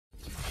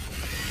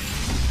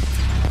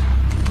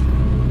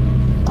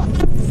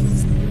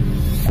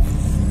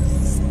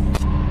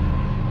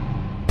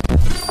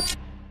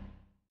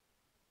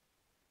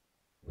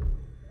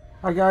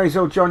Hi guys,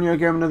 John here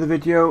again with another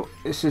video.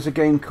 This is a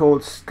game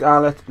called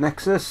Scarlet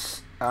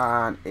Nexus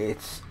and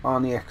it's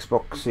on the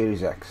Xbox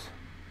Series X.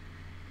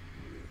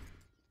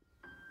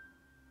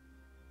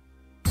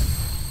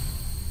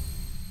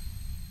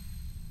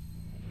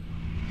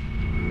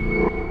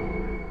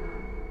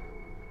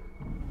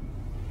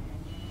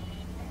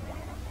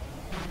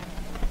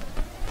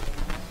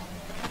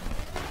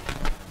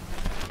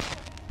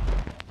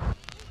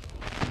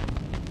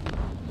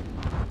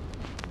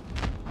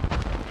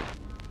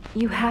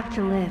 You have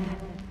to live,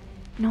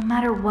 no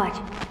matter what.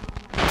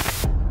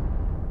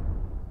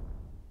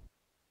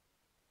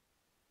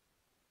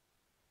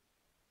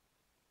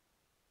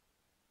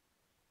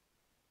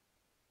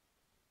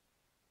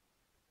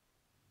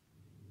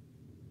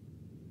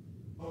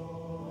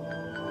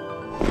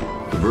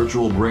 The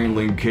virtual brain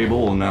link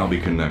cable will now be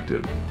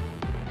connected.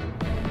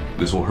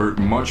 This will hurt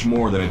much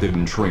more than it did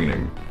in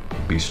training.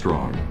 Be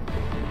strong.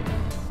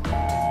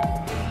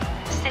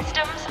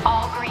 Systems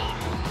all green.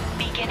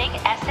 Beginning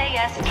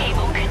SAS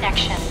cable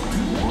connection.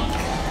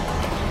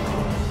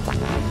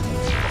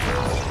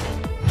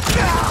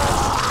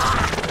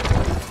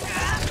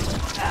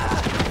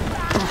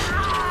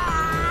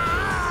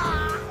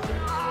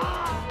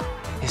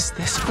 Is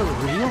this for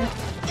real?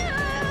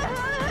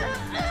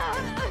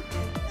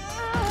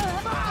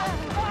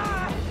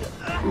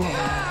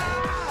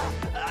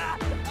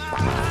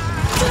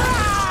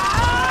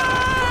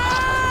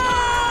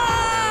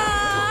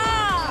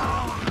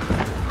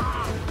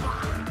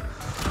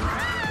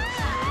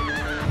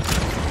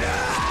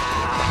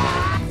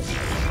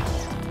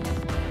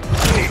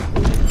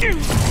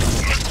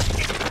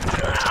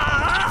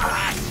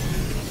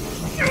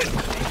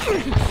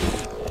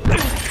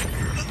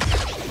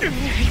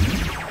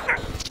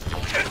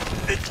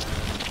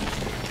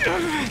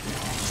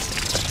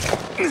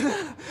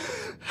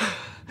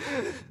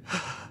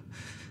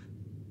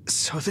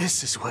 So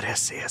this is what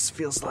SAS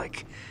feels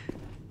like.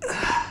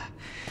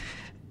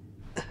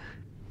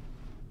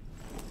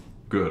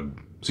 Good.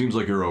 Seems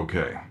like you're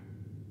okay.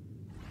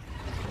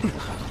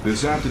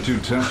 This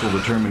aptitude test will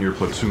determine your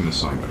platoon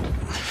assignment.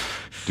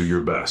 Do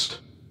your best.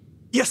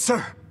 Yes,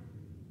 sir.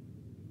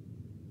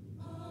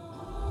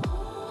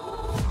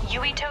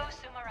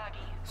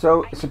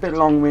 So it's a bit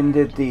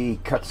long-winded, the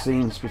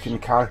cutscenes between the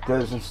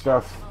characters and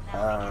stuff.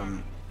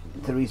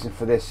 The reason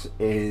for this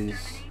is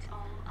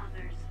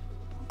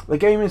the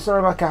game is sort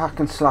of like a hack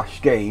and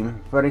slash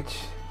game, but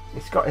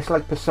it's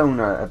like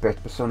Persona a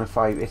bit, Persona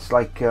 5. It's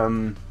like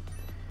there's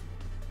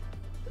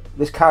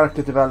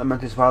character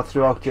development as well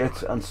throughout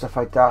it and stuff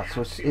like that,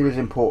 so it is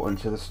important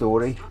to the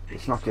story.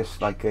 It's not just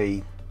like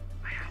a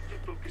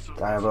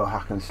diablo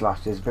hack and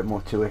slash, there's a bit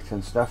more to it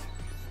and stuff.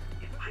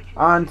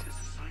 And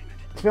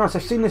to be honest,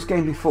 I've seen this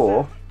game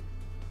before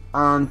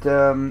and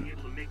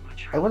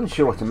I wasn't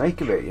sure what to make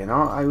of it, you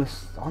know. I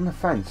was on the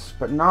fence,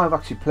 but now I've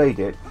actually played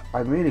it,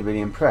 I'm really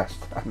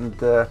impressed, and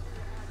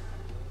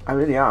I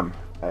really am.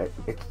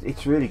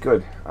 It's really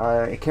good.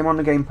 It came on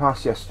the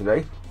Gamepass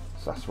yesterday,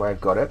 so that's why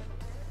I've got it.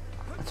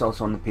 It's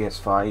also on the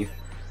PS5.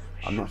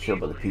 I'm not sure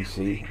about the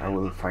PC, I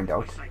will find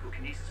out.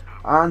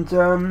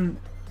 And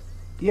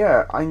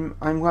yeah,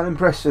 I'm well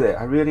impressed with it,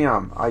 I really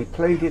am. I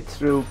played it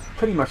through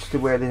pretty much to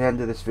where the end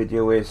of this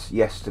video is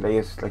yesterday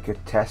as like a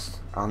test,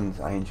 and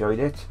I enjoyed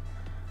it.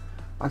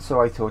 And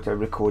so I thought I'd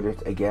record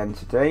it again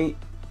today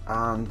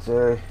and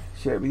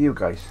share it with you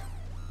guys.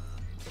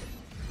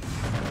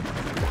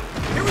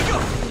 Here we go.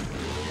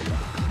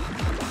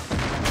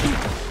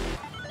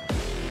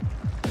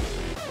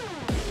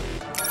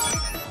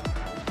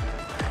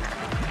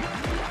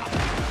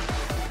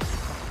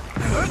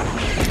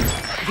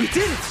 We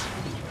did it.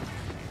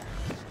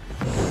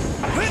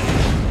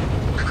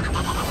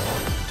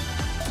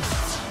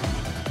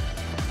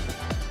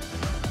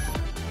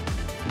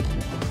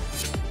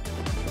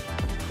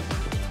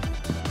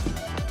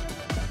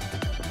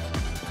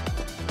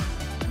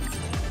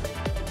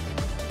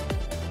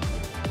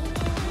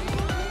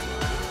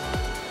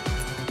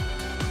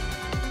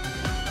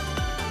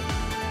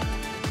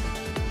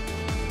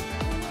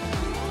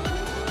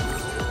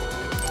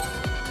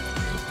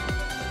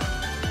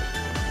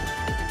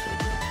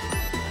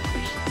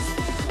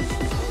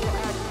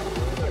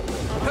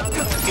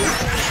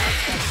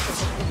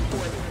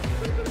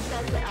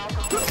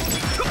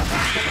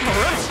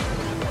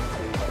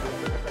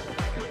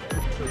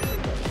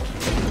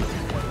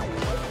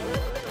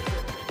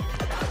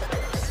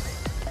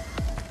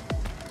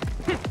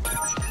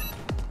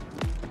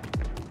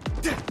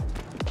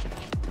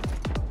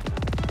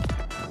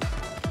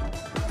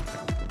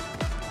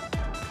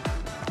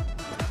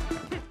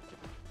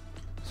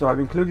 So I've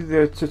included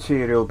the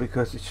tutorial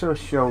because it sort of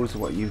shows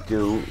what you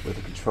do with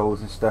the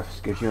controls and stuff.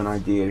 It gives you an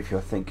idea if you're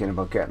thinking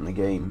about getting the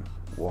game,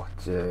 what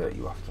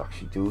you have to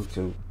actually do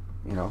to,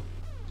 you know,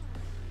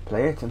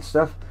 play it and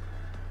stuff.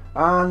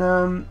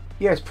 And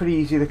yeah, it's pretty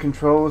easy, the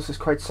controls. It's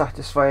quite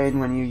satisfying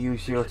when you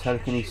use your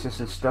telekinesis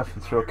and stuff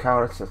and throw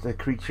carrots at the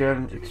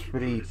creature. It's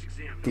pretty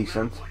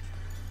decent.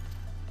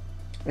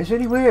 It's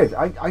really weird.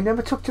 I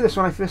never took to this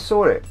when I first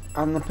saw it,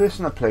 and the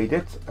person that played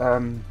it,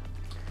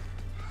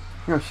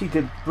 you know, she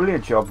did a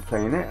brilliant job of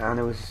playing it, and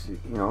it was,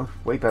 you know,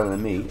 way better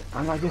than me.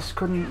 And I just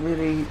couldn't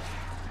really,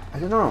 I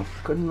don't know,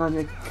 couldn't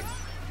like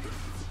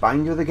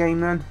bind with the game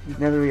then. It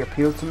never really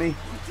appealed to me.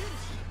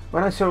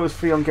 When I saw it was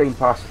free on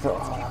Gamepass, I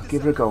thought, oh, I'll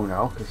give it a go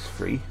now, because it's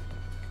free.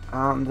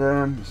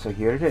 And so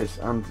here it is.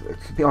 And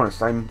to be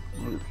honest, I'm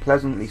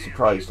pleasantly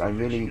surprised. I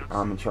really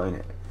am enjoying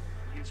it.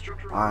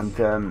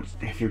 And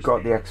if you've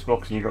got the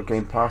Xbox and you've got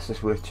Gamepass,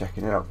 it's worth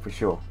checking it out for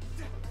sure.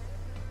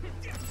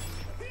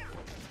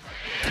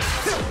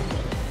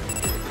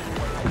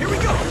 Here we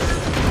go!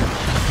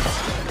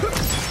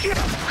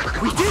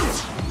 We did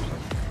it!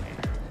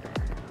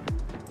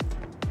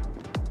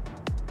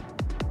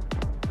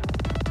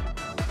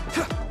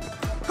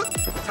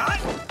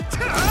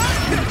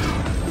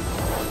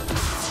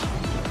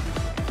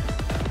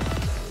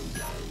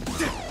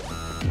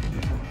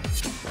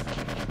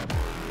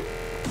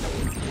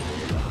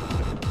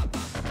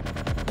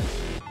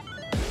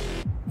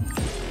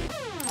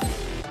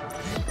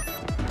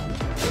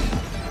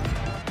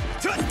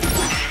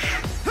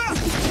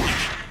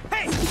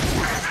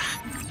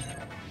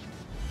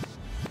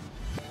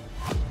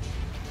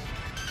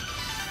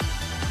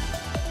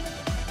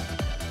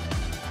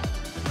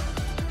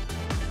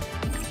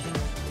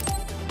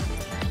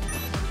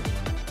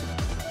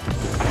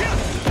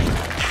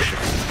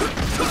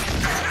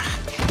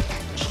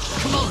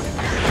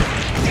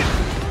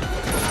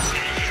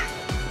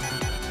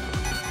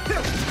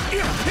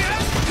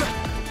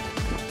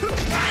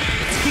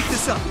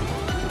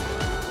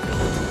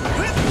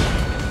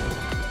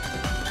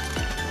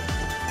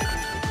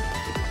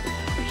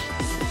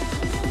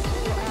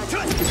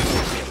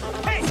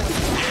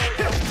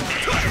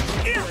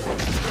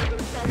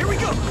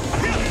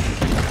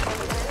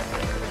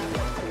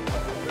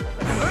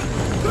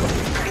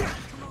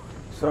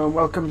 So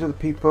welcome to the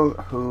people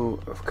who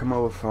have come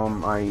over from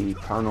my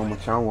paranormal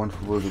channel,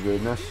 Wonderful World of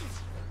Weirdness.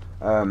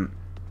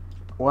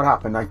 What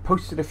happened, I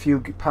posted a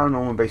few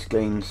paranormal based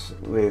games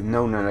with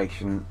no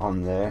narration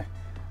on there,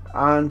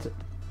 and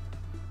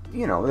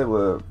you know,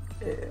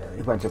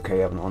 it went okay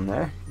having on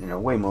there, you know,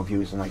 way more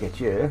views than I get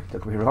here,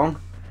 don't get me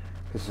wrong,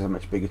 this is a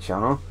much bigger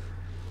channel,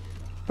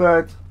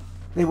 but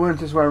they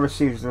weren't as well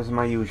received as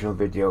my usual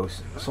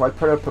videos. So I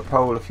put up a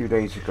poll a few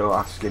days ago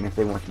asking if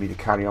they wanted me to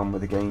carry on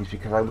with the games,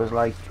 because I was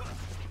like,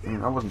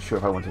 I wasn't sure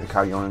if I wanted to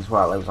carry on as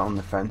well. I was on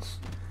the fence,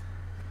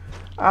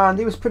 and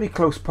it was a pretty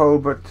close poll,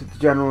 but the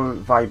general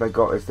vibe I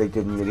got is they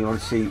didn't really want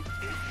to see,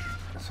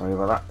 sorry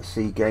about that,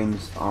 see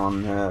games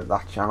on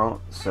that channel,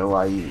 so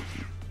I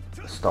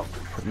stopped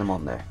putting them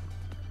on there.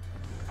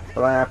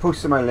 But I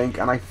posted my link,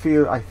 and I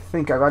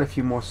think I've had a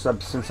few more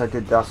subs since I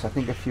did that, so I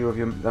think a few of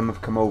them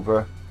have come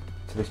over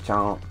to this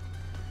channel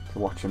to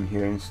watch them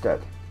here instead.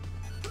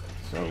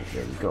 So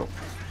there we go.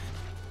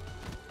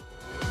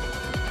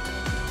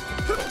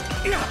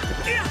 Here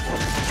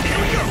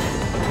we go!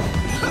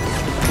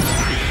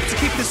 Let's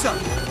keep this up!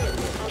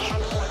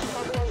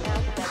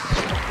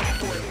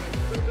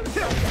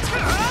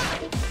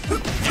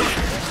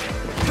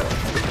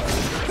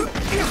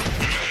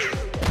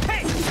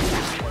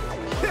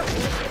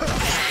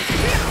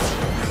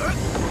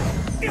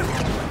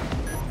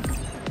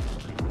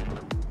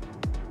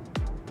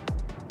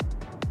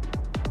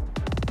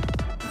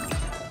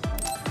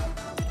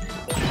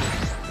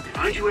 If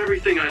I do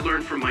everything I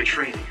learned from my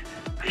training,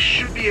 I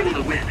should be able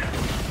to win.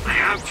 I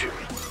have to.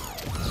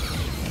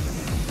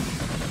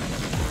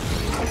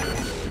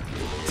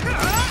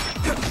 Come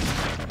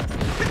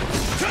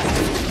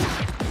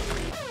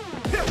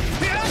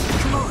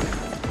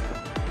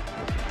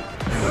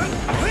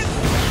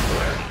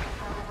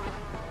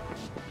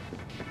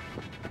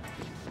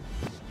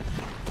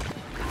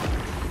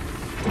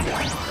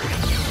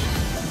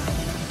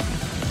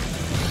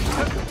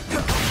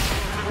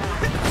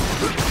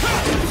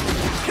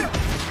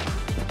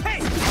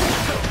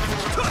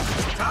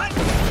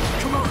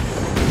on.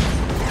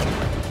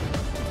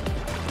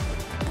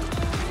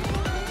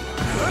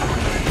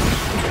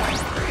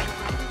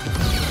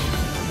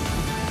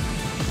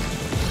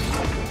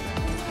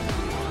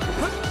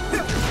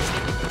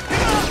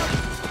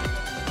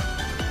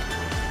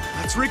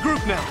 Let's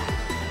regroup now.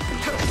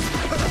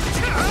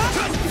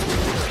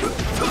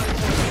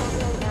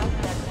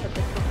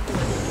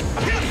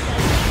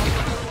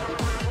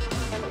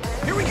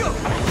 Here we go.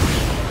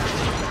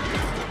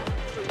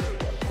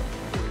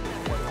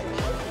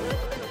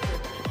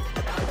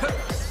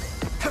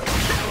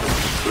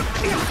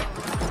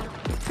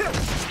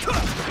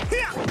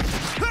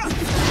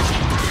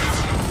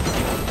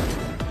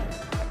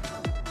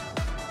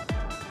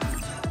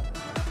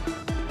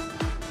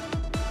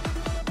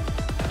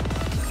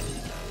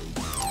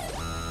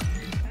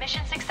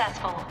 Mission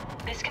successful.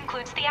 This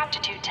concludes the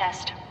aptitude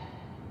test.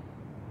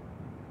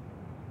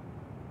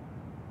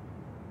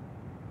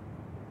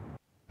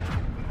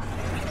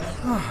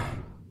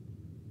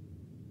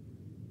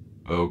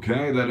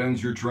 Okay, that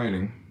ends your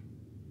training.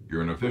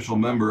 You're an official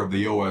member of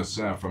the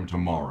OSF from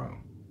tomorrow.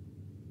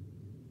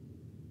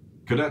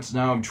 Cadets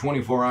now have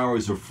 24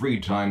 hours of free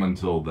time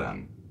until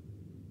then.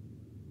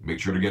 Make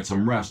sure to get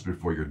some rest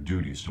before your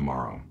duties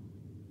tomorrow.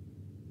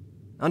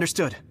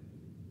 Understood.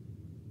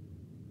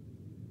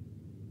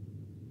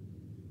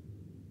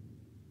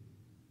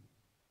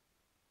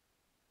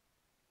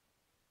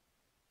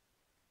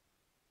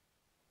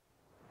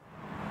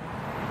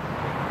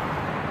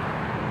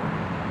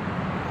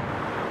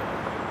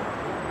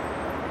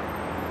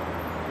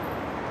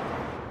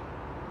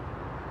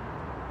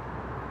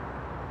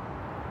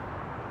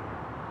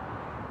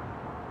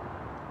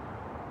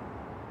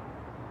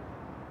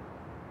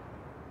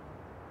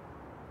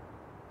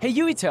 Hey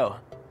Yuito,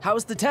 how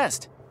was the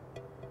test?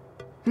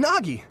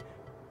 Nagi,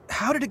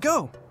 how did it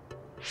go?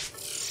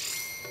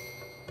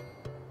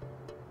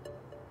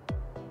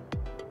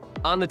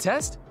 On the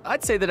test,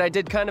 I'd say that I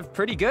did kind of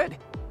pretty good.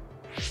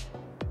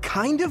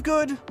 Kind of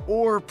good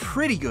or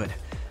pretty good?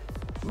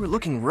 You were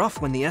looking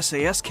rough when the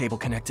SAS cable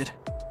connected.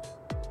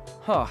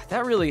 Oh,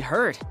 that really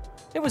hurt.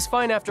 It was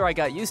fine after I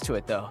got used to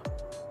it, though.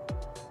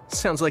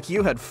 Sounds like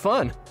you had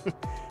fun.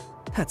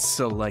 That's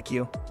so like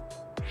you.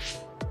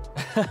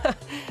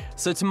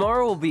 So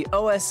tomorrow will be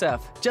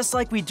OSF, just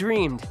like we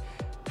dreamed.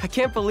 I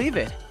can't believe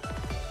it.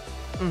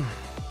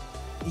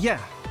 Yeah.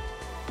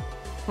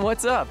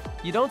 What's up?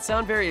 You don't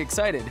sound very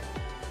excited.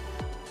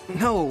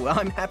 No,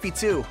 I'm happy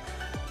too.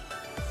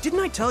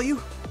 Didn't I tell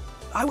you?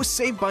 I was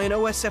saved by an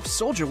OSF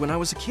soldier when I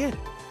was a kid.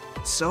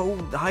 So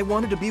I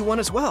wanted to be one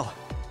as well.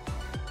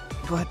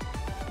 But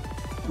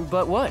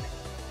what?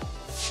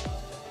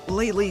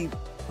 Lately,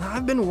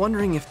 I've been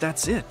wondering if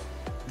that's it.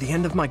 The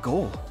end of my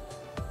goal.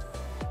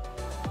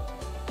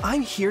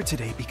 I'm here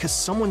today because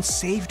someone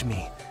saved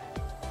me.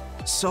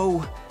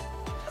 So,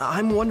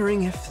 I'm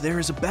wondering if there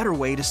is a better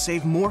way to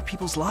save more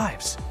people's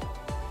lives.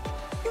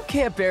 You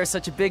can't bear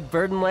such a big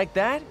burden like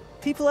that.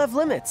 People have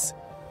limits.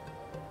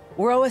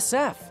 We're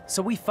OSF,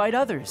 so we fight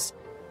others.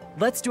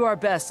 Let's do our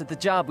best at the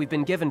job we've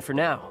been given for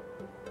now.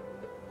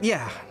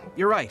 Yeah,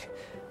 you're right.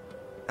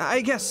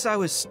 I guess I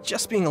was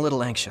just being a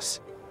little anxious.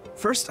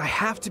 First, I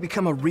have to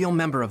become a real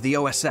member of the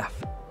OSF.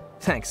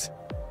 Thanks.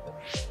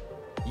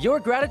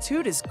 Your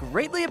gratitude is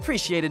greatly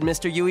appreciated,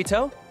 Mr.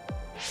 Yuito.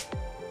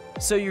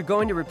 So you're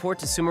going to report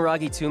to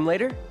Sumeragi Tomb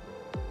later?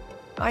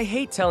 I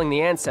hate telling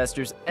the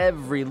ancestors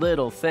every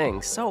little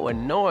thing, so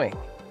annoying.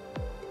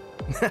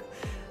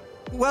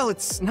 Well,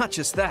 it's not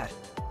just that.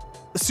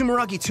 The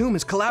Sumeragi Tomb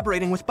is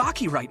collaborating with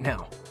Baki right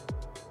now.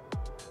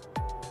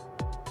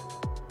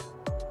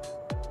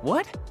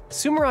 What?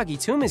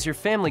 Sumeragi Tomb is your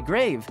family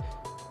grave.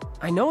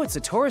 I know it's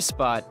a tourist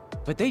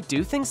spot, but they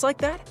do things like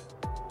that?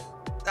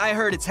 I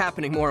heard it's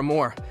happening more and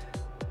more.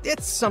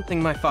 It's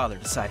something my father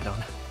decided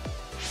on.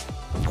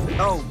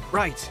 Oh,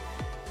 right.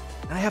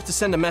 I have to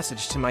send a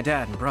message to my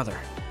dad and brother.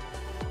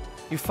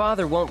 Your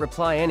father won't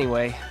reply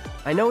anyway.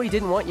 I know he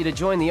didn't want you to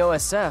join the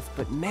OSF,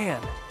 but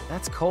man,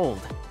 that's cold.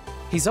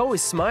 He's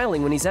always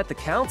smiling when he's at the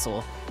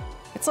council.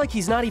 It's like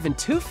he's not even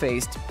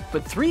two-faced,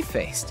 but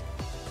three-faced.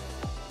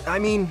 I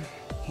mean,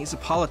 he's a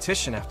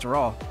politician after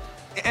all.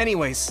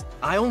 Anyways,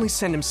 I only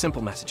send him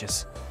simple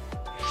messages.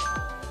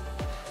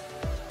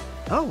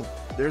 Oh,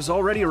 there's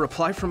already a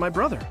reply from my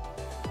brother.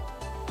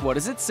 What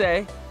does it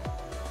say?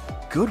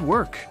 Good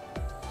work.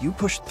 You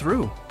pushed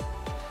through.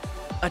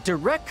 A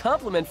direct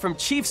compliment from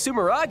Chief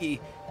Sumeragi.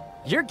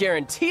 You're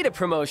guaranteed a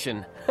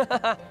promotion.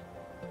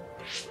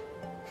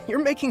 You're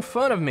making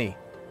fun of me.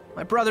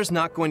 My brother's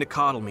not going to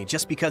coddle me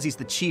just because he's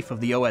the chief of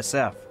the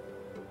OSF.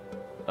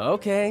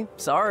 Okay,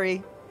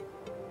 sorry.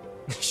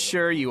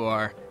 Sure you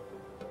are.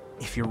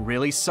 If you're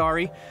really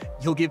sorry,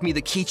 you'll give me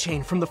the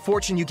keychain from the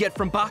fortune you get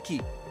from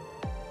Baki.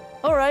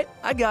 All right,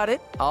 I got it.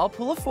 I'll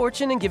pull a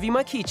fortune and give you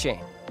my keychain.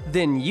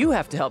 Then you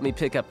have to help me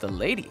pick up the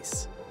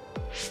ladies.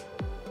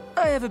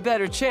 I have a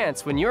better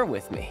chance when you're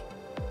with me.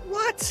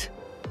 What?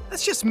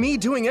 That's just me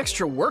doing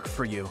extra work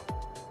for you.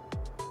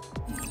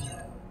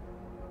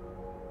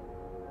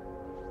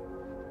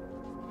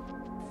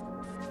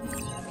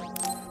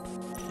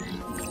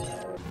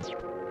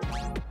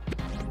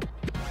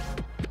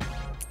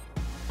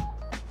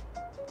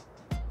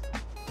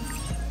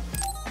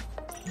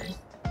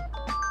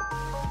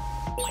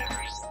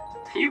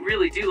 You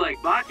really do like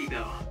Baki,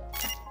 though.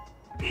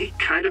 He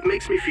kind of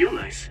makes me feel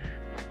nice.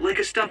 Like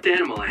a stuffed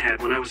animal I had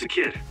when I was a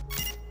kid.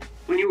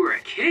 When you were a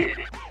kid?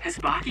 Has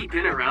Baki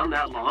been around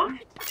that long?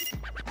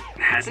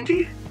 Hasn't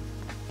he?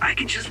 I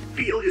can just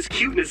feel his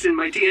cuteness in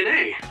my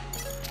DNA.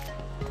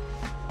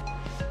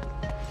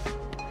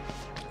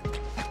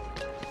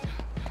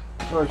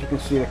 So as you can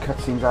see, the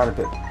cutscenes are a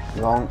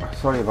bit long.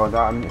 Sorry about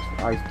that.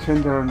 I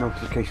turned the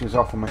notifications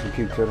off on my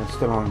computer and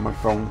still on my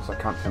phone, so I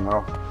can't turn them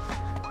off.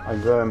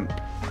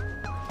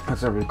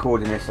 As I'm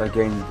recording this, I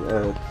gained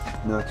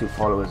another 2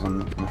 followers on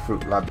my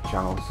Fruit Lab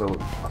channel, so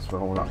that's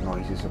what all that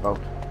noise is about.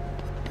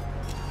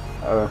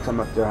 I'm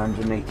up to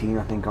 118,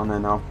 I think, on there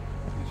now.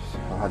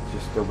 I had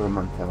just over a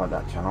month I've had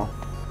that channel,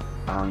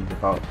 and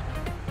about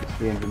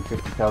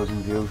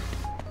 350,000 views.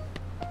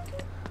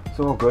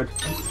 So all good.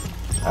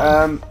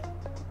 And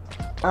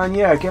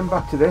yeah, getting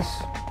back to this,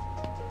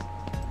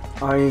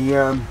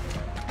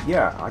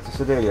 yeah, as I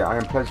said earlier, I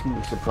am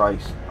pleasantly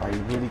surprised. I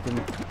really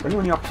didn't.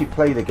 When you actually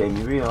play the game,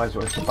 you realise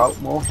what it's about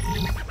more.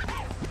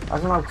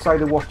 As an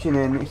outsider watching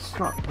in, it's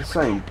not the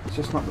same. It's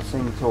just not the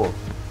same at all.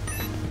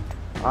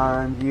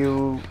 And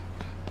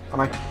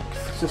I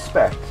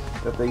suspect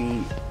that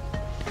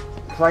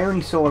because I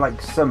only saw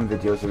like some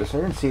videos of this.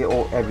 I didn't see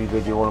every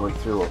video all the way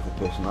through of the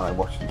person that I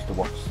used to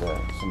watch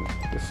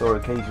just saw an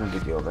occasional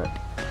video of it.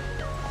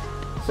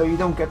 So you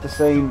don't get the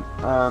same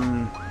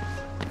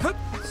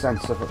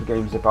sense of what the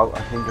game's about,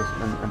 I think,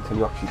 until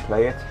you actually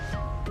play it.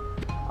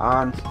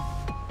 And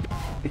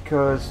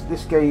because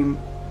this game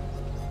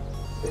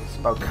it's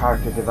about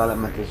character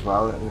development as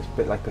well. It's a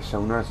bit like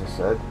Persona, as I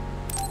said.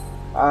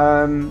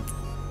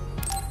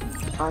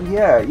 And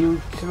yeah,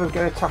 you sort of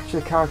get attached to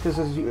the characters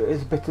as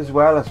a bit as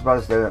well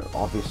as the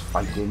obvious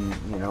fighting,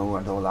 you know,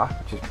 and all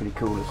that, which is pretty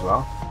cool as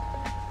well.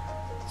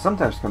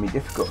 Sometimes it can be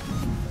difficult.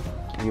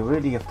 You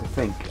really have to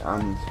think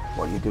and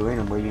what you're doing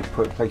and where you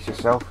place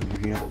yourself,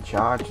 if you're in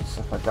charge and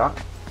stuff like that.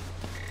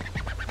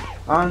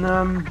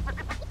 And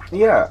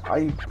yeah,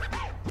 I'm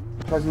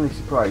pleasantly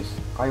surprised.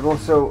 I've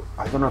also,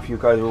 I don't know if you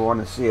guys will want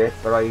to see it,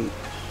 but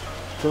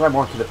because I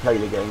wanted to play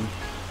the game,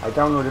 I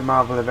downloaded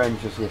Marvel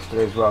Avengers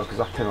yesterday as well, because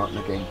that came out in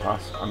the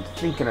Gamepass. I'm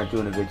thinking of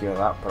doing a video of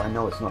that, but I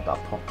know it's not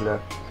that popular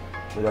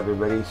with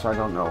everybody, so I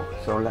don't know.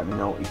 So let me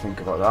know what you think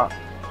about that.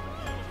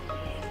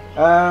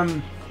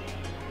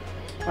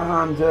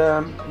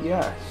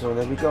 Yeah, so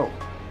there we go.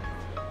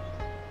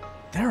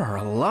 There are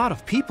a lot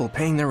of people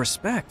paying their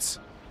respects.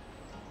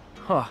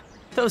 Huh,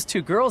 those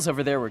two girls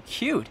over there were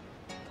cute.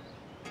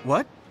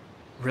 What?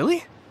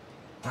 Really?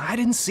 I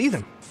didn't see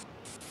them.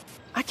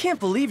 I can't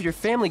believe your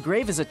family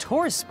grave is a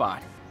tourist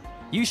spot.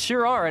 You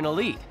sure are an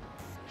elite.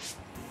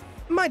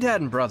 My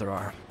dad and brother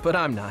are, but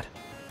I'm not.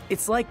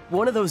 It's like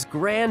one of those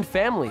grand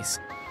families.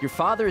 Your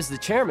father is the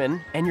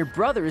chairman, and your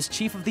brother is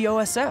chief of the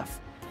OSF.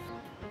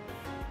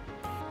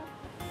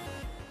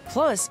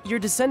 Plus, you're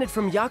descended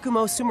from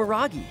Yakumo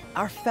Sumeragi,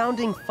 our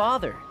founding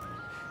father.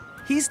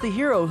 He's the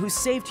hero who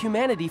saved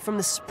humanity from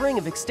the spring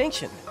of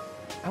extinction.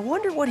 I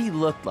wonder what he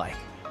looked like.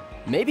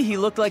 Maybe he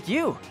looked like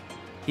you.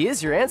 He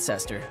is your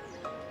ancestor.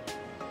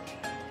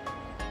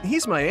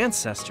 He's my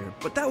ancestor,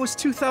 but that was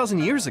 2,000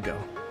 years ago.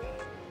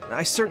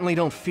 I certainly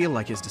don't feel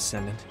like his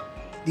descendant.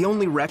 The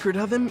only record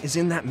of him is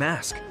in that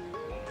mask.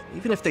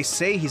 Even if they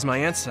say he's my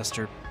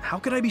ancestor, how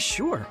could I be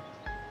sure?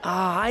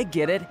 Ah, I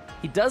get it.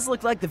 He does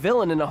look like the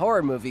villain in a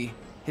horror movie.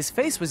 His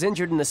face was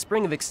injured in the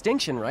spring of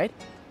extinction, right?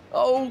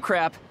 Oh,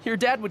 crap. Your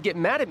dad would get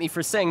mad at me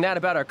for saying that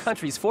about our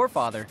country's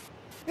forefather.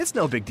 It's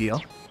no big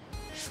deal.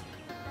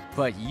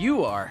 But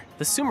you are.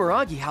 The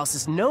Sumeragi house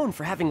is known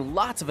for having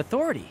lots of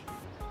authority.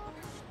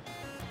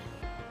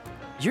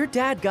 Your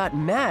dad got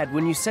mad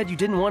when you said you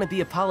didn't want to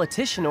be a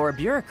politician or a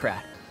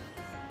bureaucrat.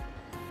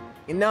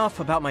 Enough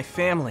about my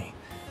family.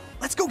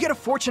 Let's go get a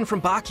fortune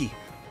from Baki.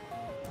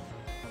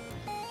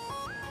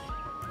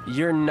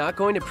 You're not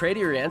going to pray to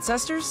your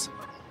ancestors?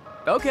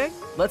 Okay,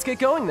 let's get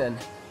going then.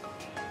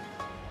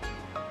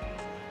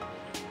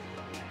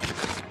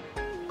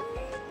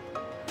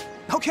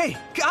 Okay,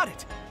 got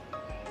it.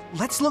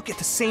 Let's look at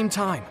the same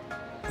time.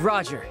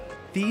 Roger.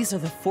 These are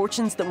the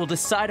fortunes that will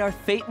decide our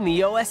fate in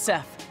the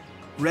OSF.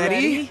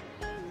 Ready?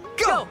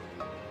 Go!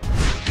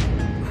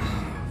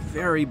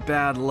 Very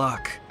bad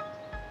luck.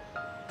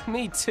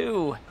 Me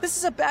too. This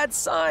is a bad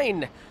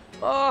sign.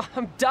 Oh,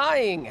 I'm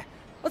dying.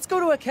 Let's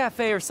go to a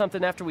cafe or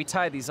something after we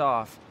tie these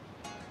off.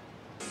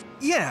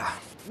 Yeah,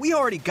 we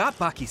already got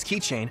Baki's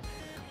keychain.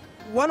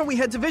 Why don't we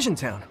head to Vision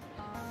Town?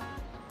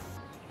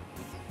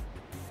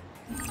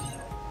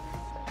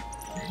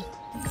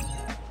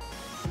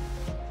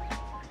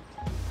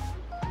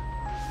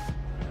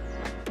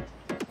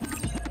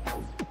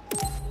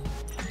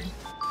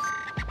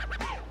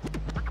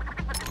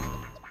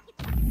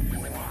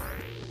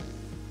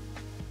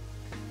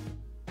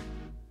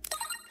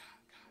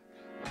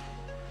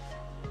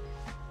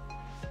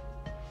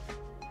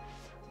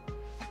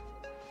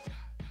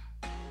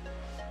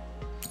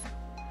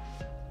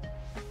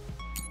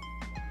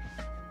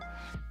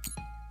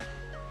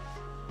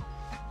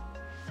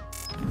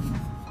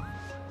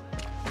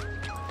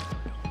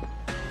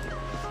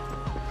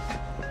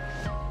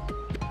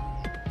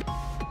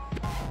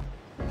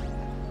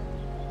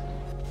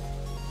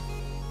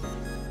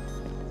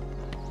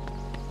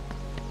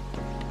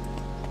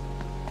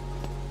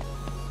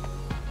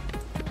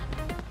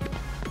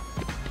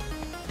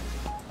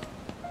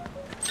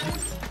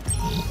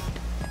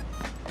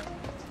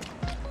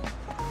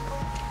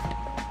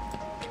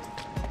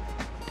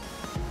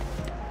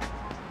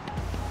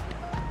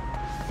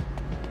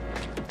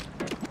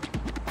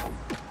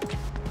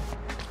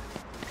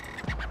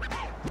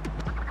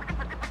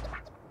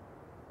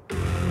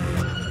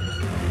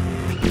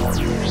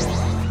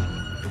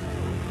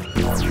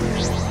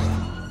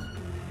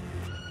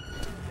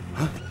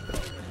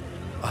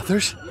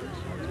 Others?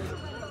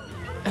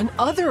 An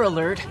other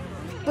alert?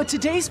 But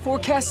today's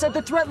forecast said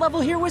the threat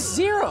level here was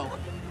 0.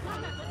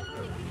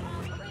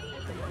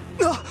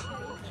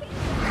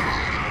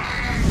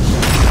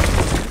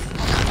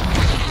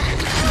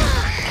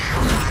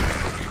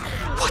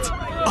 What?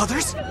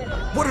 Others?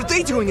 What are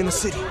they doing in the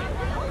city?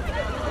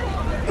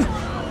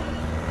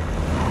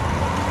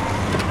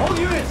 All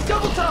units,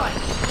 double time!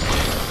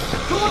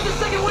 Who wants the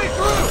second way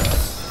through?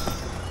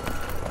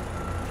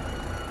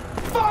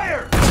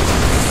 Fire!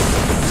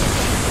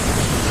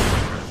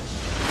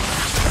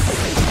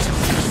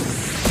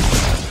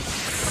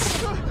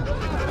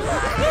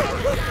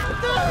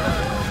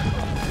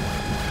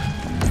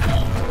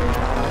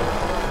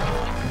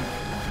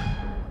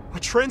 A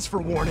transfer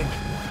warning.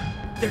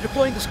 They're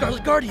deploying the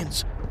Scarlet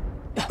Guardians.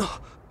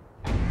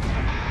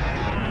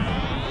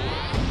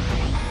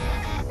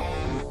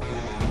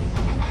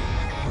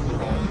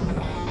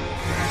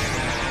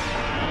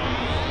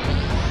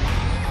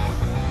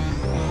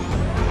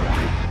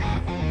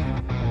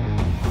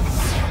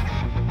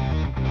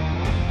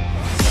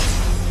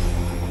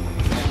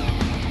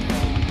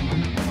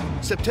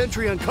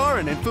 Septentrion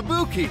Karin and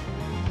Fubuki.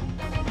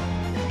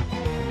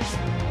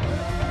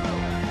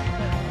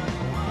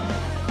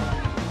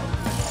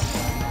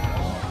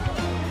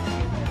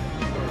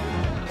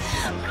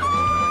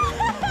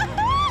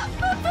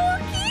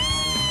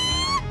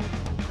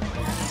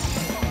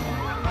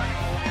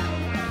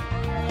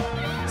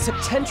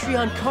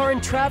 Septentrion,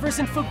 Karin, Travers,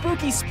 and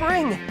Fubuki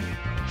Spring!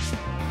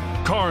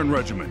 Karin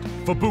Regiment,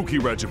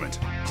 Fubuki Regiment,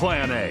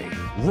 Plan A,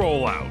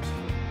 roll out.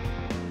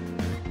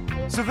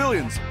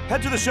 Civilians,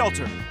 head to the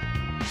shelter.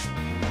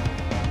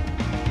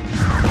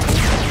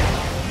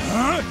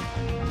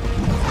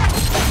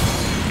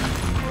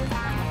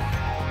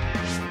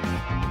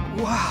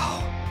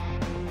 Wow.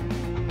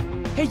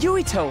 Hey,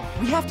 Yuito,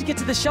 we have to get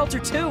to the shelter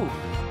too.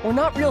 We're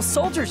not real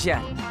soldiers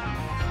yet.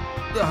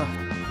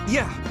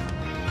 Yeah.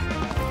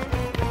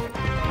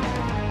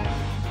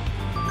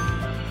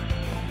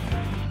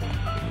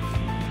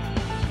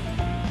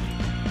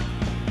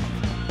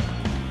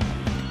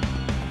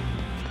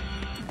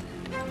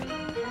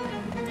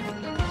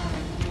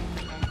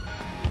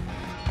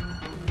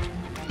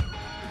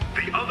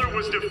 The other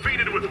was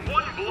defeated with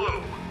one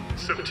blow.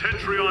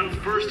 Septentrion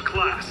First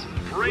Class,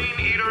 Brain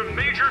Eater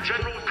Major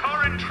General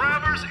Karin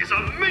Travers is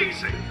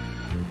amazing!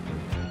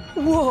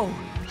 Whoa!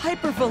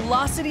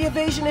 Hypervelocity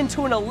evasion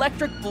into an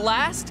electric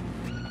blast?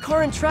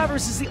 Karin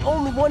Travers is the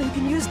only one who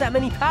can use that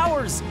many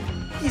powers!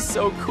 He's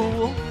so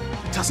cool!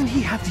 Doesn't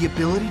he have the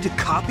ability to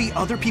copy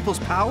other people's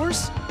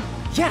powers?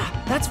 Yeah,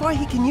 that's why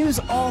he can use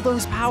all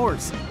those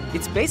powers.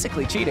 It's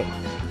basically cheating.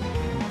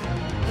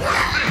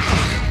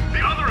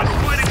 The other is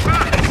fighting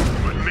back,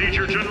 but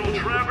Major General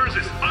Travers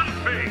is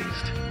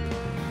unfazed.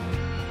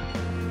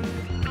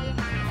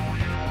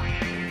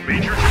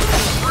 Major General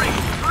Spring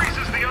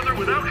freezes the other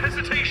without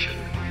hesitation.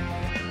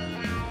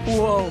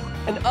 Whoa,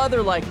 an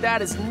other like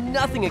that is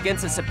nothing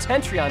against a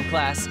Septentrion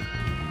class.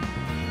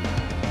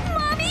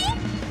 Mommy?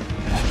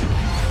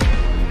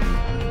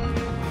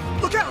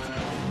 Look out!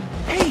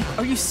 Hey,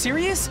 are you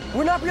serious?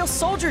 We're not real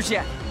soldiers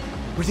yet.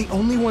 We're the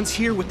only ones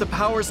here with the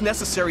powers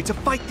necessary to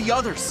fight the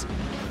others.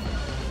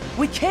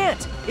 We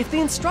can't! If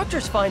the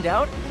instructors find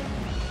out...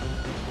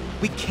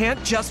 We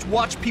can't just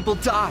watch people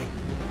die.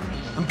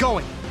 I'm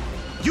going.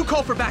 You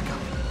call for backup.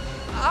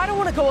 I don't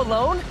want to go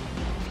alone.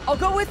 I'll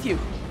go with you.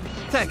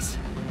 Thanks.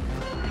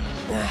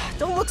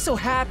 Don't look so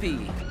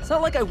happy. It's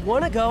not like I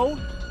want to go.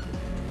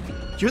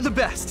 You're the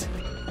best.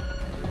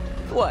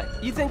 What,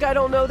 you think I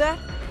don't know that?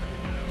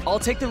 I'll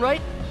take the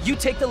right, you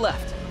take the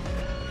left.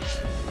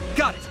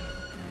 Got it.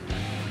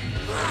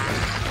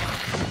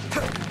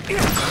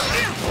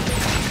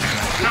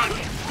 Nagi,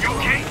 you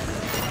okay?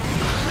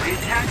 The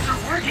attacks are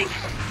working.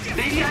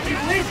 Maybe I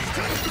can win.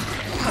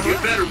 You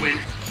better win.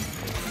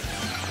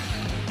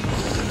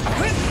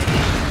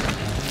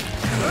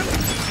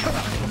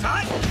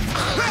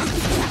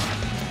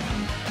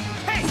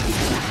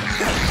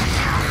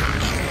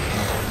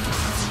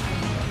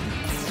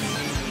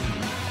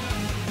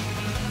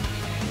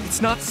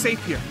 It's not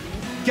safe here.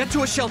 Get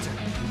to a shelter.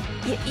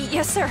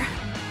 Yes, sir.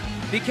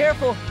 Be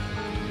careful.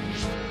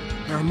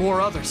 There are more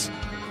others.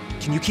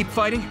 Can you keep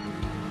fighting?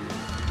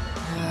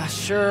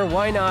 Sure,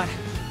 why not?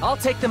 I'll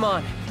take them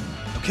on.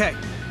 Okay,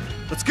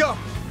 let's go.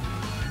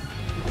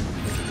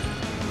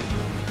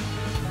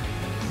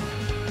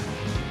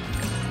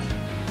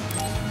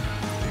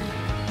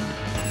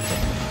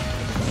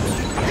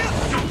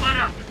 Don't let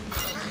up.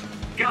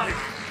 Got it.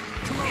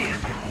 Man,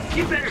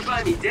 you better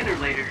buy me dinner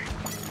later.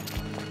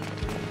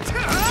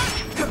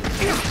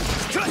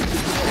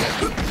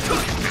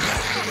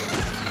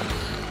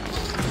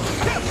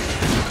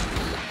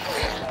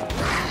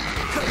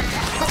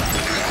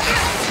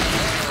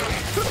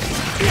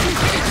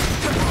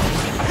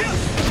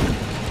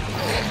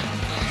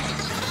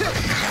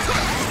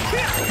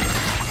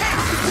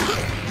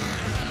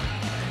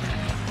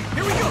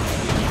 Here we go.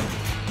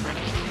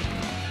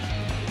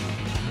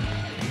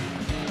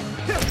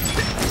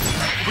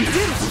 We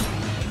did it.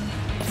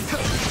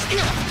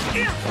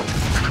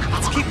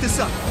 Let's keep this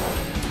up.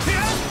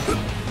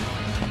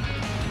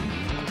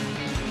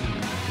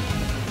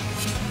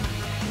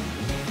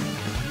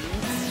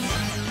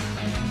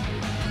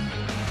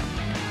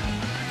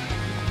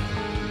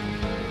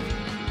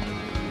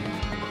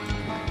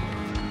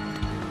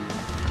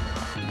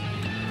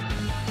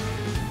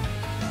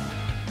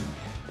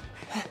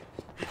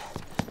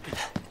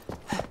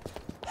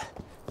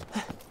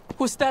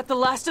 Was that the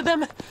last of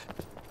them?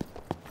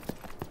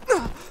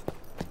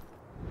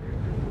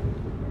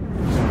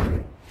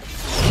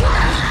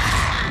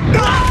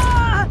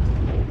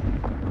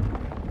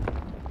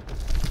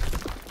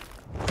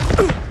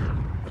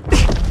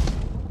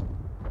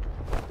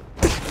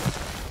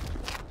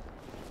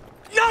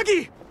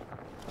 Nagi!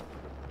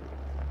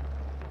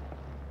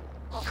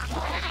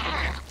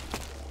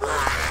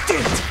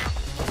 Damn it!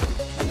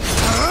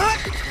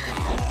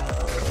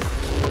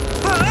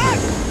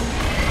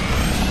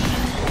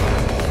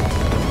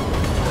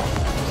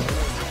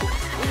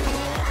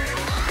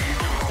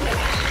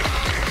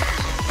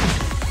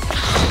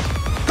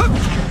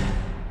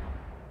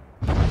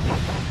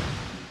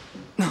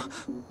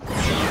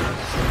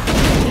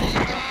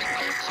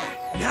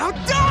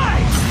 Now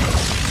die!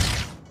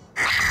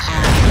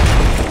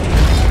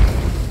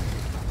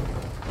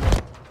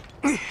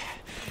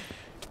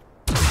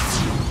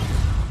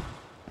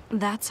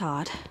 That's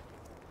odd.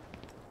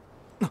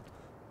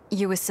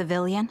 You a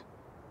civilian?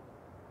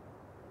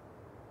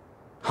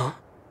 Huh?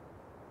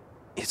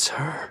 It's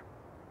her.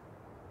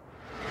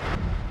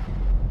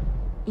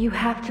 You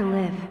have to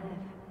live.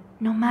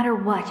 No matter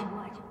what.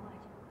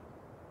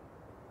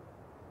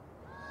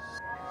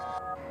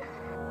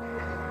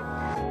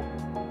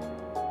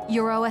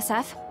 You're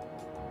OSF?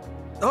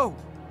 Oh,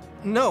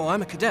 no,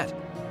 I'm a cadet.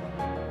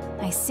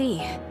 I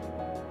see.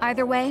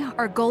 Either way,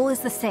 our goal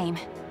is the same.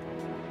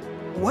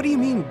 What do you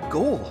mean,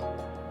 goal?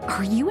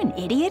 Are you an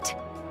idiot?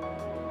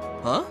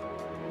 Huh?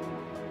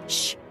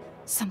 Shh.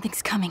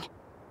 Something's coming.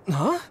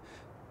 Huh?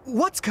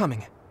 What's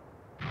coming?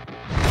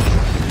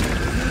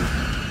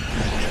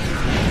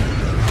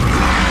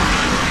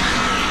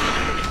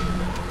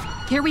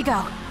 Here we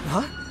go.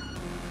 Huh?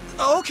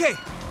 Okay.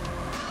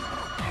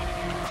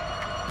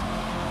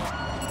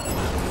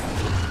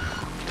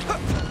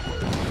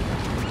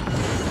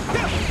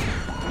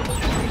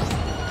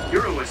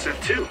 You're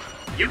OSF too.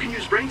 You can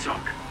use brain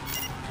talk.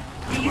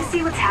 Do you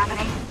see what's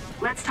happening?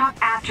 Let's talk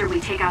after we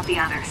take out the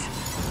others.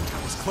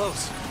 That was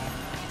close.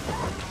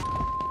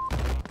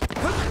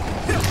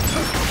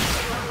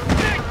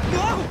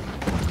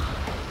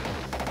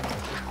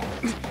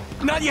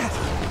 Not yet!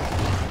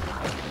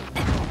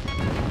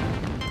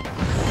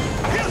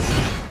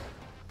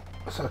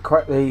 So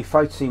the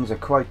fight scenes are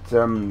quite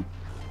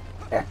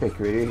epic,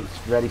 really. It's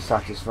very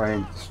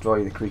satisfying to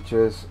destroy the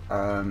creatures.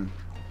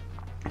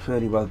 It's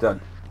really well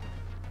done.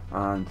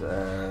 And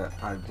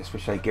I just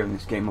wish I'd given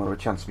this game more of a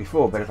chance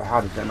before, but if I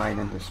had done, I'd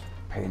end up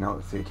paying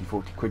out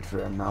 30-40 quid for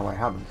it, and now I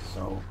haven't,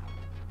 so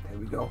there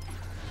we go.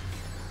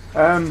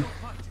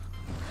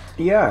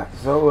 Yeah,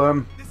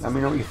 so let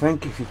me know what you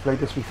think. If you've played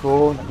this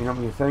before, let me know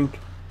what you think.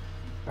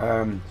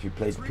 If you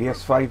played the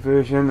PS5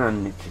 version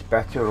and it's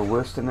better or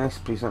worse than this,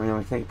 please let me know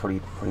what you think.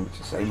 Probably pretty much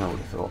the same, I would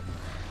have thought.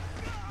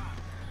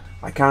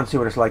 I can't see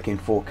what it's like in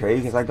 4K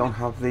because I don't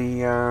have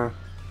the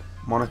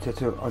monitor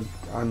to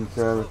and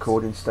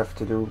recording stuff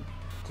to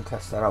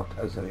test that out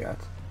as of yet.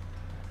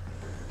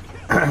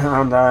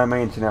 And my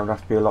internet would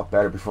have to be a lot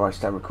better before I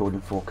start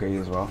recording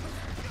 4K as well.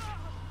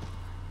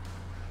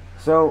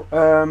 So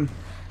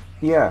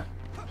yeah,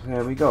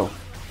 there we go.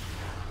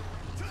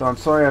 So I'm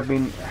sorry I've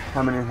been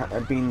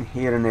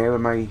here and there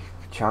with my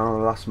channel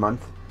the last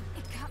month.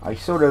 I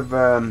sort of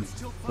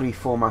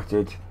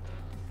reformatted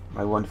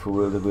my Wonderful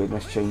World of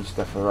Weirdness, changed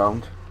stuff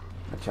around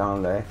the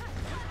channel there,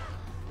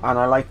 and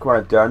I like what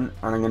I've done,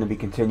 and I'm going to be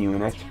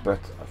continuing it. But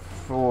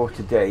for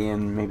today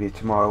and maybe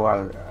tomorrow,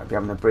 I'll be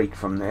having a break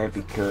from there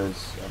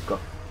because I've got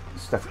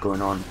stuff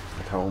going on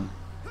at home,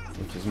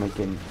 which is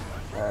making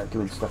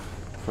doing stuff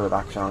for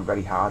that channel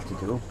very hard to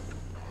do.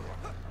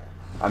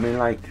 I mean,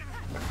 like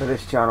for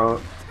this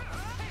channel,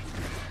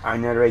 I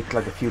narrate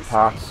like a few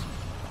parts.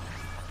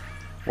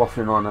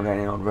 Waffling on and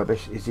any old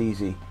rubbish is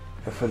easy,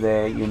 but for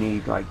there you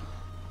need like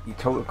your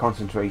total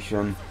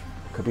concentration.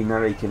 Could be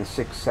narrating a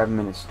 6-7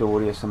 minute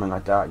story or something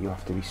like that. You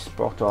have to be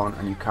spot on,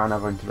 and you can't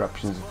have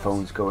interruptions of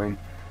phones going.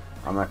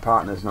 And my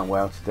partner's not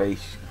well today.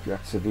 She's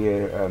got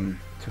severe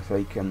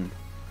toothache and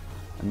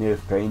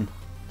nerve pain,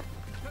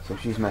 so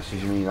she's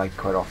messaging me like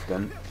quite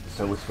often.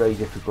 So it's very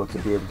difficult to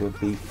be able to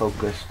be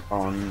focused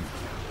on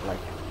like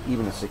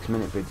even a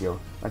 6-minute video.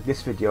 Like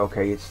this video,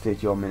 okay, it's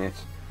 30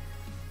 minutes.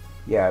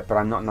 Yeah, but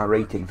I'm not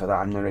narrating for that.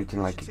 I'm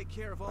narrating like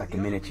a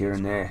minute here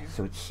and there,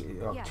 so it's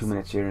 2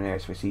 minutes here and there,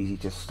 so it's easy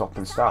to stop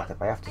and start if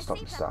I have to stop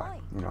and start,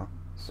 you know.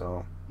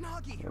 So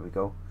here we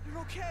go.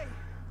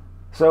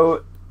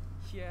 So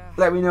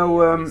let me know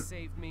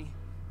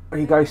what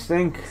you guys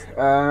think.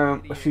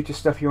 What future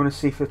stuff you want to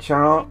see for the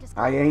channel.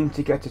 I aim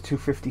to get to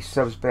 250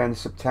 subs by end of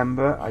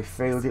September. I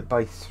failed it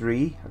by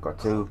 3. I got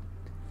to.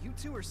 You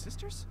two are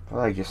sisters?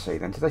 What did I just say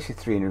then? Did I say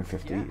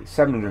 350?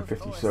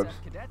 750 subs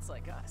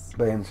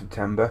by end of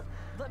September,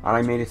 and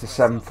I made it to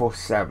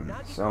 747.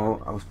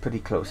 So I was pretty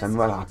close. I'm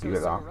well happy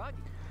with that.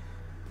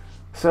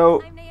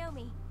 So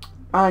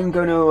I'm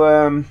going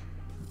to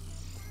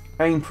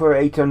aim for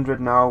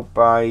 800 now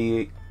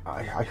by.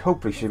 I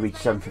hope we should reach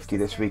 750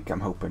 this week.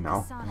 I'm hoping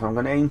now. So I'm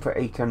going to aim for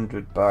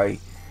 800 by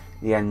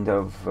the end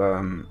of.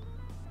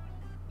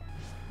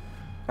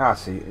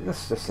 See,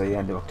 let's just say the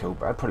end of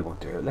October. I probably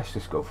won't do it. Let's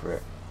just go for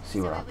it. See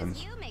what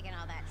happens.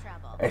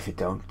 If it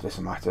don't,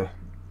 doesn't matter.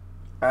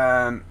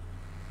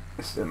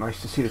 It's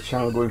nice to see the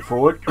channel going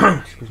forward.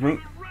 Excuse me.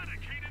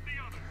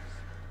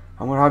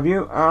 And what have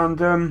you.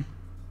 And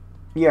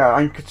yeah,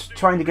 I'm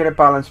trying to get a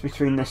balance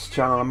between this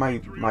channel and my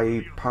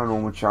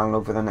paranormal channel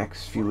over the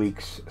next few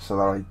weeks, so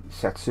that I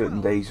set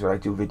certain days where I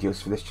do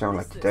videos for this channel,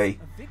 like today.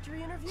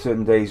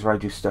 Certain days where I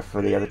do stuff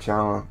for the other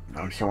channel,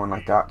 and so on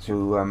like that.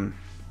 To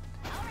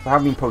I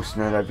have been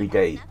posting it every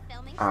day,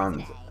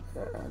 and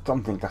I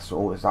don't think that's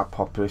always that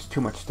popular. It's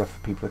too much stuff for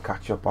people to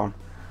catch up on.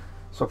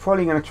 So I'm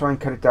probably going to try and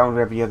cut it down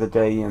to every other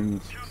day, and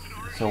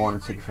so on,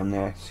 and take it from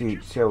there. See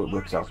how it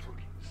works out.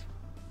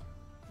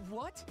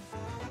 What?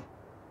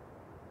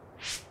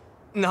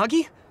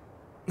 Nagi?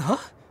 Huh?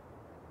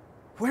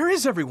 Where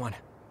is everyone?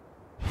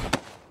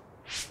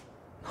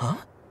 Huh?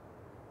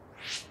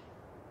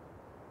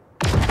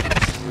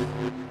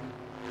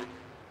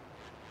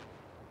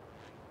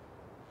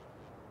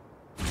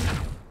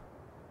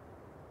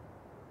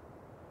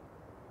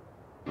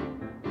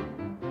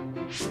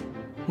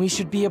 We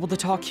should be able to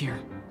talk here.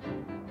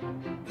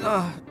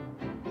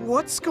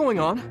 What's going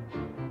on?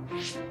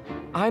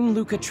 I'm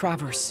Luca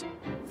Travers.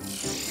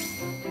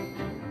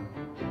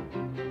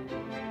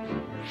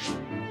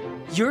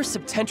 You're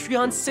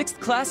Septentrion 6th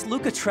Class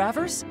Luca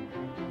Travers?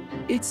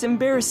 It's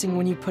embarrassing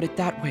when you put it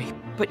that way,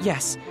 but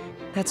yes,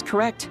 that's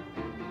correct.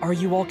 Are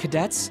you all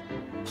cadets?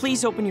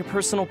 Please open your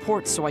personal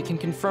ports so I can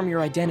confirm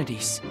your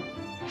identities.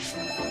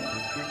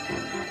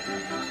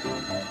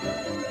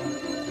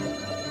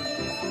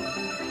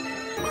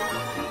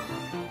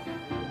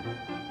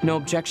 No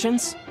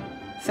objections?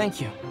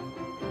 Thank you.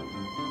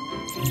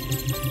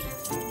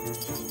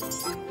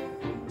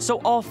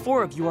 So all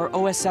 4 of you are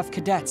OSF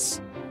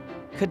cadets.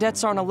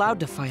 Cadets aren't allowed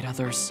to fight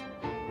others.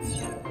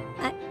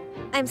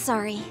 I'm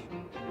sorry.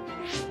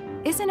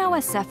 Isn't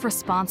OSF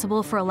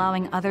responsible for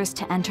allowing others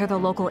to enter the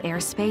local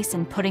airspace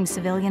and putting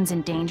civilians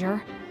in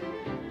danger?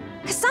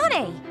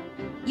 Kasane!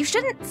 You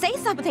shouldn't say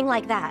something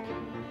like that.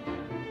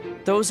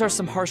 Those are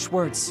some harsh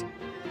words.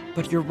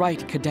 But you're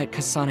right, Cadet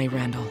Kasane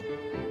Randall.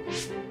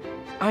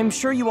 I'm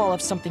sure you all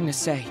have something to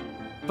say.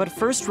 But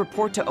first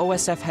report to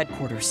OSF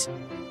headquarters.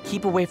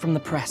 Keep away from the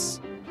press.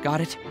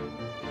 Got it?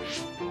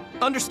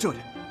 Understood.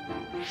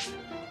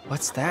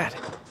 What's that?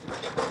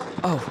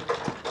 Oh,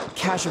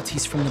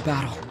 casualties from the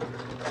battle.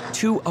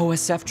 2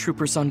 OSF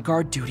troopers on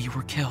guard duty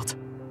were killed.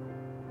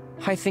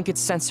 I think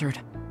it's censored,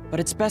 but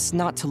it's best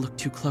not to look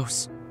too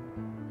close.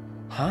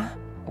 Huh?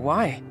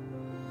 Why?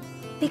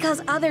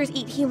 Because others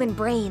eat human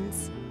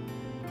brains.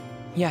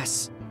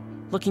 Yes.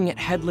 Looking at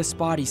headless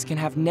bodies can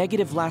have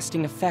negative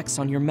lasting effects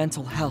on your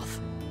mental health.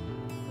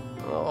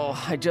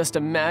 Oh, I just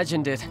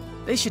imagined it.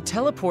 They should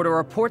teleport or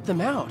report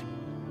them out.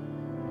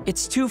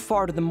 It's too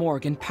far to the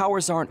morgue and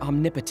powers aren't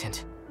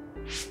omnipotent.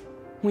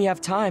 We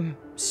have time,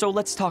 so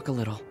let's talk a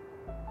little.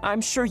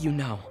 I'm sure you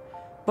know,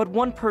 but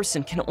one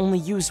person can only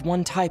use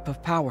one type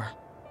of power.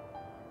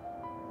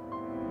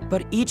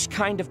 But each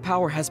kind of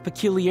power has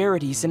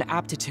peculiarities and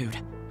aptitude.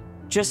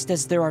 Just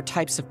as there are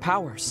types of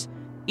powers,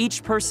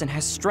 each person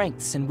has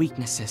strengths and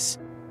weaknesses.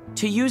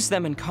 To use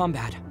them in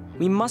combat,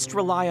 we must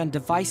rely on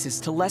devices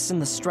to lessen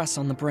the stress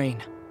on the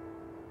brain.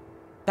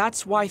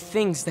 That's why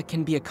things that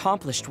can be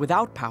accomplished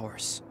without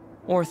powers,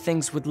 or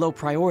things with low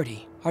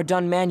priority, are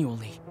done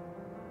manually.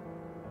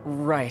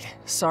 Right,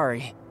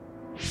 sorry.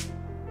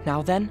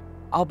 Now then,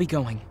 I'll be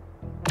going.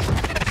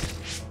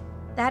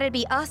 That'd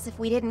be us if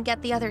we didn't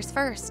get the others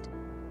first.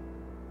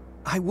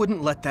 I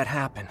wouldn't let that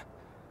happen.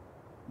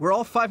 We're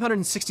all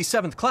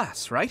 567th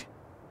class, right?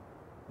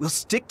 We'll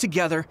stick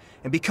together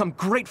and become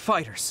great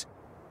fighters.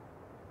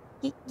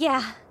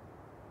 Yeah.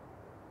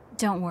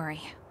 Don't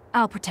worry.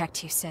 I'll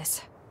protect you,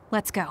 sis.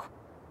 Let's go.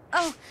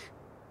 Oh,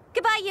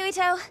 goodbye,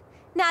 Yuito.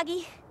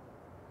 Nagi.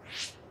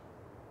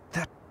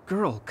 That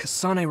girl,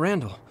 Kasane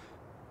Randall.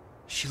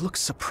 She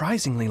looks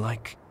surprisingly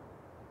like...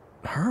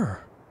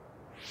 her.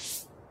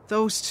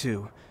 Those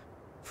two.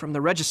 From the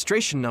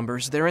registration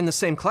numbers, they're in the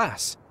same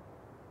class.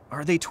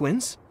 Are they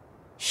twins?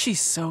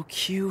 She's so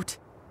cute.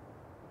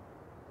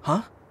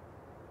 Huh?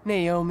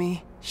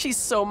 Naomi, she's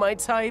so my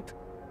type.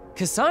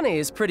 Kasane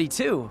is pretty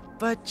too,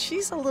 but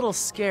she's a little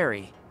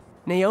scary.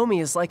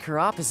 Naomi is like her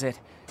opposite,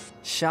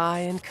 shy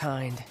and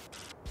kind.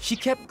 She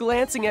kept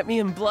glancing at me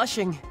and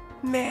blushing.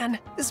 Man,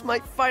 this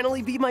might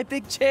finally be my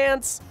big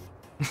chance.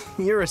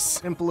 You're as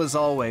simple as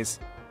always.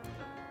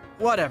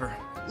 Whatever.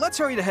 Let's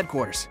hurry to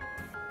headquarters.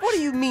 What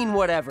do you mean,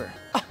 whatever?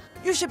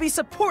 You should be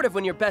supportive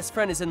when your best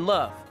friend is in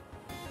love.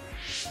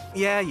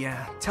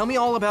 Yeah. Tell me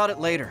all about it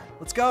later.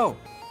 Let's go.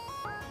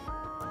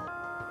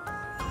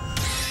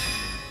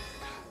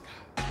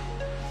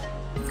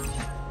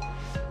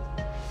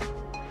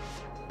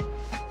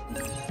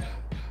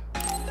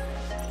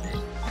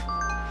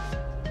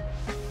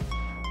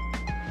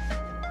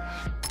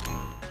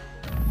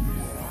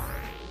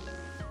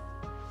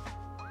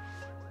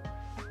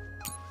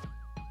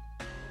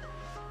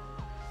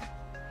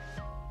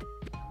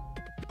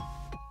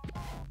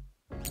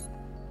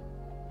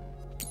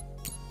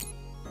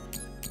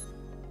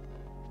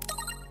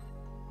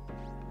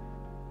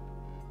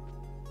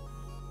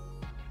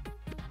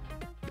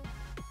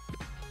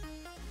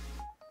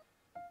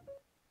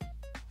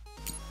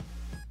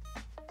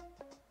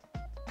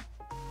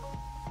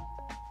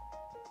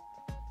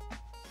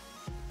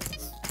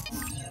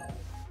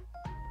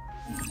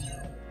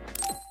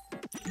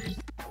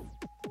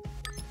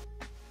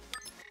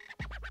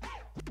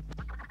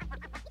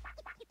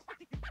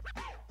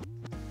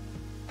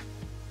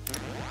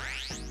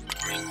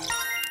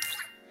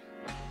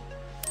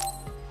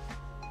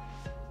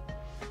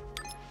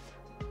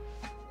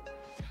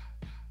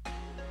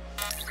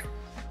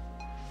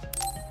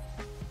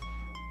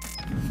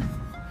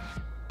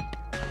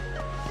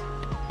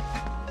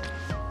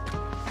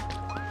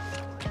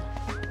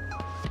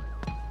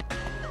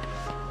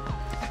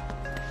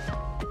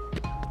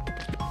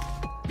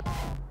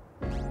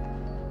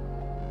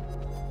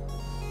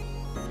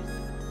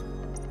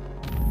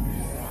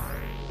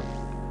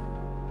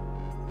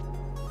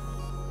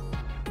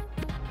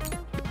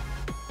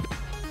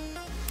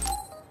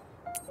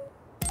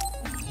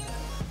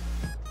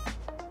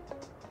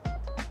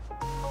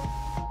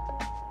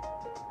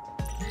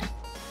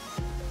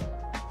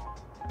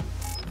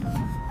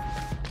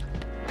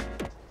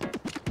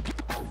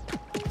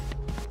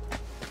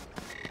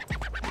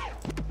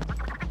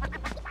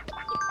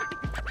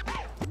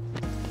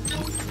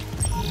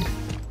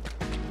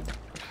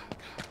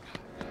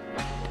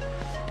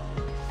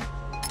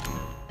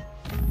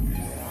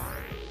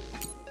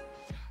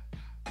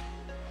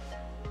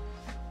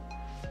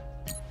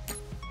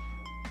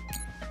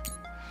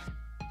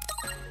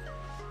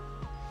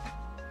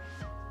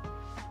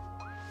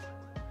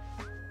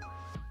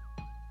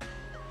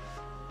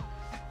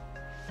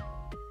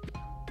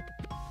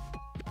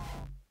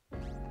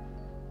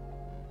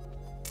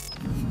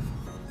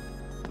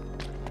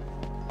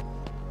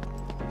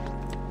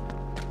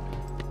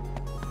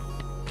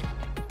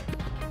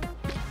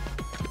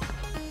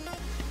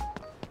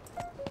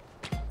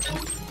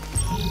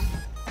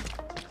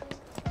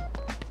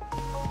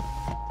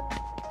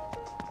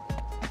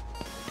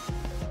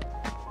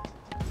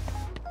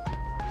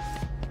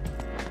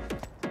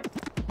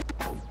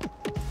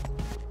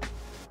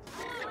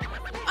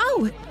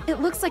 It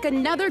looks like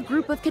another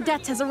group of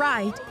cadets has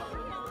arrived.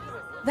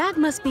 That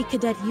must be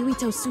Cadet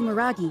Yuito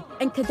Sumeragi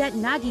and Cadet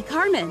Nagi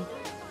Carmen.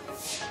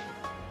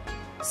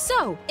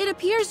 So, it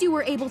appears you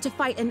were able to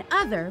fight an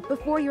other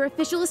before your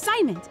official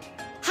assignment.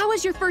 How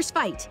was your first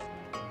fight?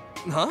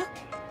 Huh?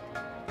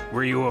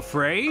 Were you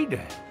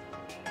afraid?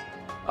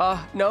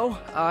 No.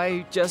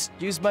 I just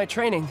used my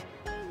training.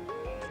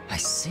 I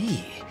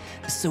see.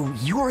 So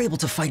you are able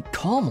to fight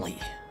calmly.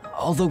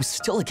 Although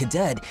still a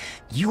cadet,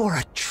 you are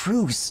a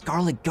true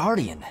Scarlet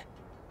Guardian.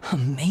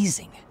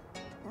 Amazing.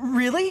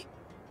 Really?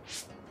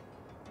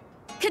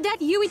 Cadet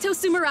Yuito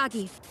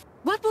Sumeragi,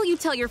 what will you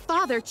tell your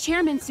father,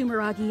 Chairman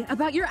Sumeragi,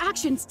 about your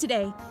actions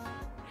today?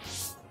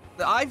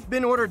 I've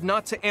been ordered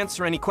not to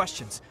answer any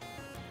questions.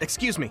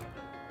 Excuse me.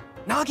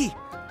 Nagi,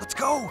 let's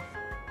go!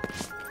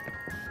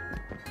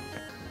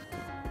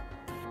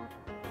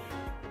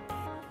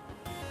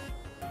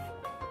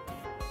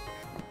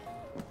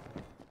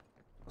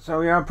 So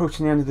we are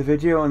approaching the end of the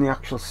video and the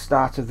actual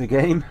start of the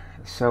game.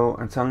 So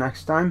until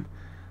next time,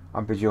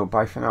 I'll bid you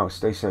bye for now.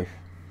 Stay safe.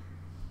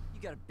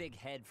 You got a big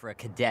head for a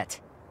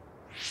cadet.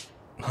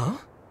 Huh?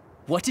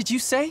 What did you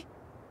say?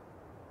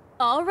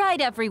 All right,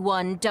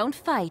 everyone, don't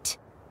fight.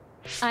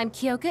 I'm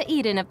Kyoka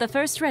Eden of the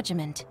 1st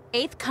Regiment,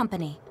 8th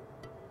Company.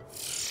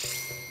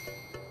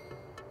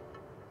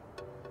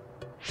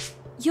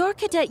 You're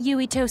Cadet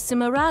Yuito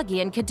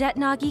Sumeragi and Cadet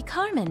Nagi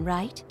Carmen,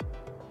 right?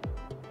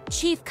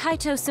 Chief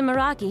Kaito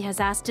Sumeragi has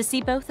asked to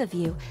see both of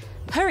you.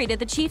 Hurry to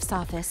the Chief's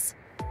office.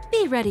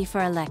 Be ready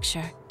for a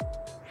lecture.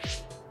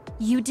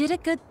 You did a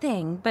good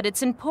thing, but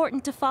it's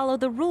important to follow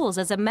the rules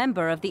as a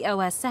member of the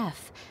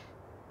OSF.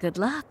 Good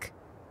luck.